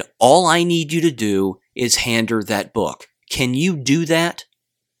 I said, "All I need you to do is hand her that book. Can you do that?"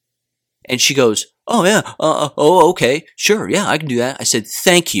 And she goes, "Oh, yeah, okay, sure, yeah, I can do that." I said,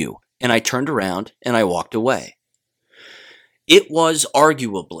 "Thank you." And I turned around and I walked away. It was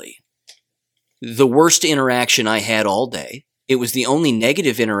arguably the worst interaction I had all day. It was the only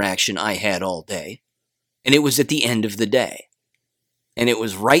negative interaction I had all day. And it was at the end of the day. And it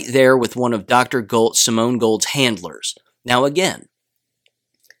was right there with one of Dr. Simone Gold's handlers. Now again,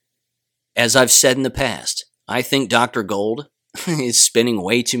 as I've said in the past, I think Dr. Gold is spinning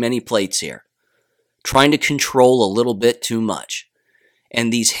way too many plates here, trying to control a little bit too much.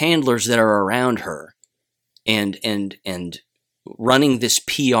 And these handlers that are around her and running this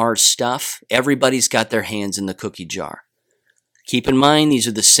PR stuff, everybody's got their hands in the cookie jar. Keep in mind, these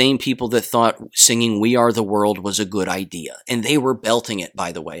are the same people that thought singing "We Are the World" was a good idea. And they were belting it,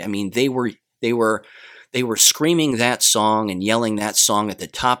 by the way. I mean, they were screaming that song and yelling that song at the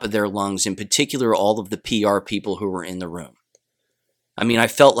top of their lungs, in particular all of the PR people who were in the room. I mean, I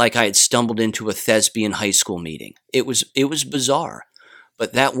felt like I had stumbled into a thespian high school meeting. It was bizarre.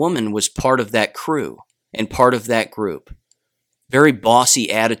 But that woman was part of that crew and part of that group. Very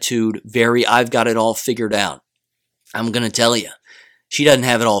bossy attitude, very "I've got it all figured out." I'm going to tell you, she doesn't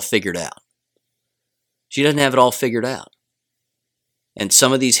have it all figured out. She doesn't have it all figured out. And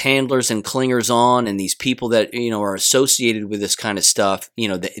some of these handlers and clingers on, and these people that are associated with this kind of stuff,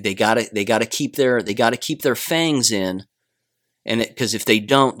 they gotta keep their fangs in, and because if they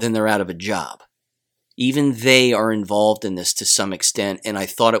don't, then they're out of a job. Even they are involved in this to some extent, and I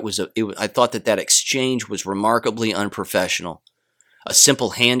thought I thought that exchange was remarkably unprofessional. A simple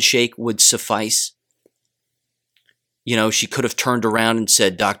handshake would suffice. She could have turned around and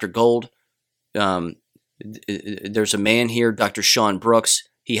said, "Dr. Gold, there's a man here, Dr. Sean Brooks.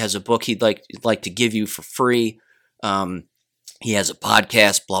 He has a book he'd like to give you for free. He has a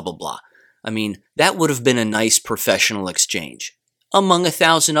podcast, blah, blah, blah. I mean, that would have been a nice professional exchange among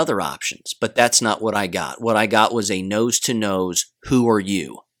 1,000 other options, but that's not what I got. What I got was a nose-to-nose, who are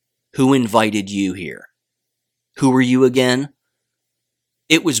you? Who invited you here? Who are you again?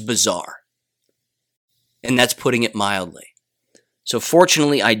 It was bizarre. And that's putting it mildly. So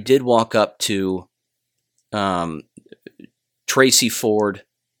fortunately, I did walk up to Tracy Ford,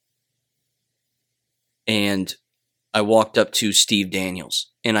 and I walked up to Steve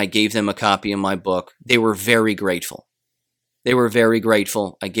Daniels, and I gave them a copy of my book. They were very grateful. They were very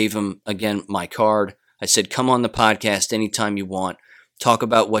grateful. I gave them, again, my card. I said, come on the podcast anytime you want. Talk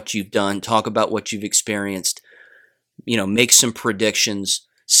about what you've done. Talk about what you've experienced. Make some predictions.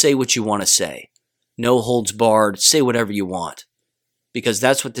 Say what you want to say. No holds barred. Say whatever you want. Because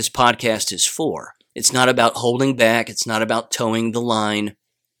that's what this podcast is for. It's not about holding back. It's not about towing the line.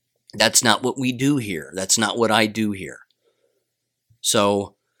 That's not what we do here. That's not what I do here.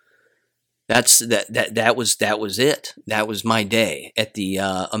 So that was it. That was my day at the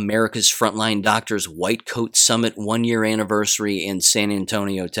America's Frontline Doctors White Coat Summit 1-year anniversary in San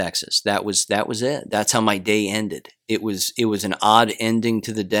Antonio, Texas. That was it. That's how my day ended. It was an odd ending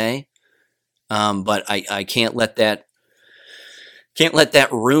to the day, but I can't let that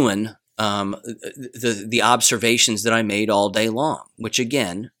ruin the observations that I made all day long. Which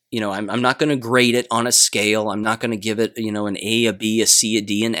again, I'm not going to grade it on a scale. I'm not going to give it, an A, a B, a C, a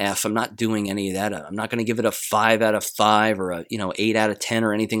D, an F. I'm not doing any of that. I'm not going to give it a 5 out of 5 or a 8 out of 10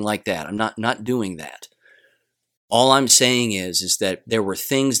 or anything like that. I'm not doing that. All I'm saying is that there were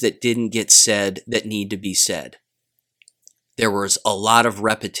things that didn't get said that need to be said. There was a lot of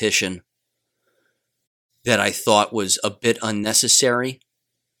repetition that I thought was a bit unnecessary,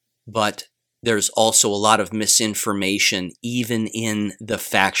 but there's also a lot of misinformation, even in the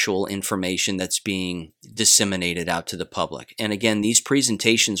factual information that's being disseminated out to the public. And again, these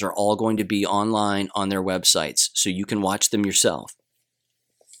presentations are all going to be online on their websites, so you can watch them yourself.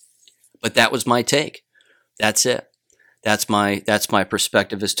 But that was my take. That's it. That's my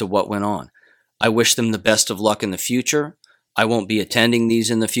perspective as to what went on. I wish them the best of luck in the future. I won't be attending these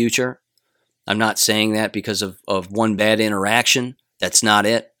in the future. I'm not saying that because of one bad interaction. That's not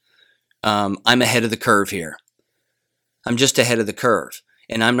it. I'm ahead of the curve here. I'm just ahead of the curve,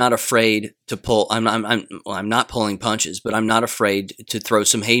 and I'm not afraid to pull. I'm not pulling punches, but I'm not afraid to throw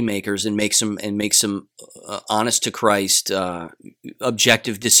some haymakers and make some honest to Christ,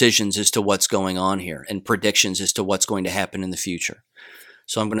 objective decisions as to what's going on here and predictions as to what's going to happen in the future.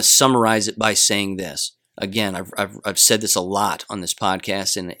 So I'm going to summarize it by saying this. Again, I've said this a lot on this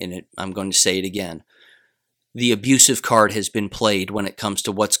podcast, and I'm going to say it again. The abusive card has been played when it comes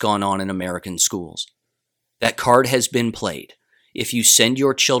to what's gone on in American schools. That card has been played. If you send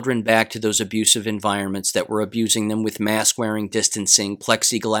your children back to those abusive environments that were abusing them with mask wearing, distancing,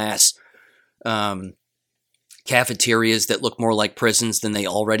 plexiglass, cafeterias that look more like prisons than they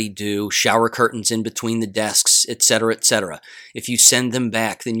already do, shower curtains in between the desks, etc., etc. If you send them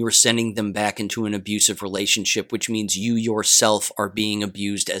back, then you're sending them back into an abusive relationship, which means you yourself are being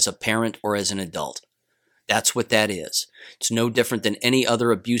abused as a parent or as an adult. That's what that is. It's no different than any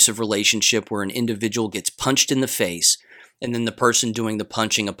other abusive relationship where an individual gets punched in the face and then the person doing the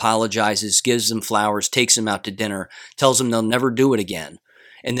punching apologizes, gives them flowers, takes them out to dinner, tells them they'll never do it again.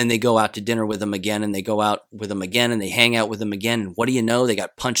 And then they go out to dinner with them again, and they go out with them again, and they hang out with them again. And what do you know? They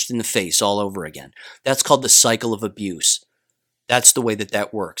got punched in the face all over again. That's called the cycle of abuse. That's the way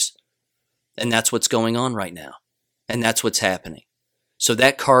that works. And that's what's going on right now. And that's what's happening. So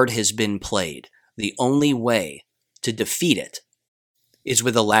that card has been played. The only way to defeat it is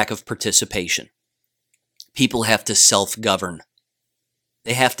with a lack of participation. People have to self-govern.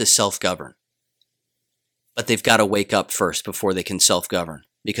 They have to self-govern. But they've got to wake up first before they can self-govern.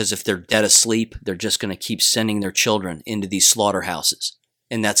 Because if they're dead asleep, they're just going to keep sending their children into these slaughterhouses.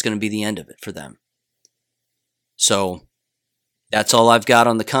 And that's going to be the end of it for them. So that's all I've got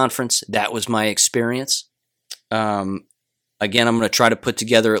on the conference. That was my experience. Again, I'm going to try to put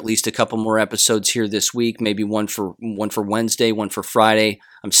together at least a couple more episodes here this week, maybe one for Wednesday, one for Friday.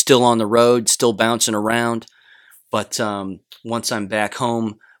 I'm still on the road, still bouncing around, but once I'm back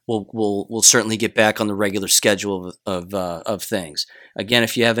home, we'll certainly get back on the regular schedule of things. Again,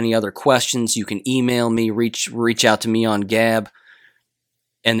 if you have any other questions, you can email me, reach out to me on Gab,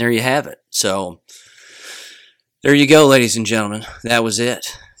 and there you have it. So there you go, ladies and gentlemen. That was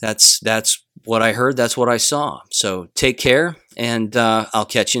it. That's what I heard. That's what I saw. So take care, and I'll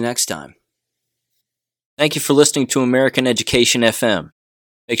catch you next time. Thank you for listening to American Education FM.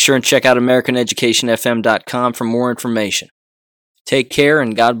 Make sure and check out AmericanEducationFM.com for more information. Take care,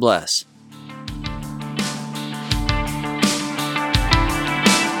 and God bless.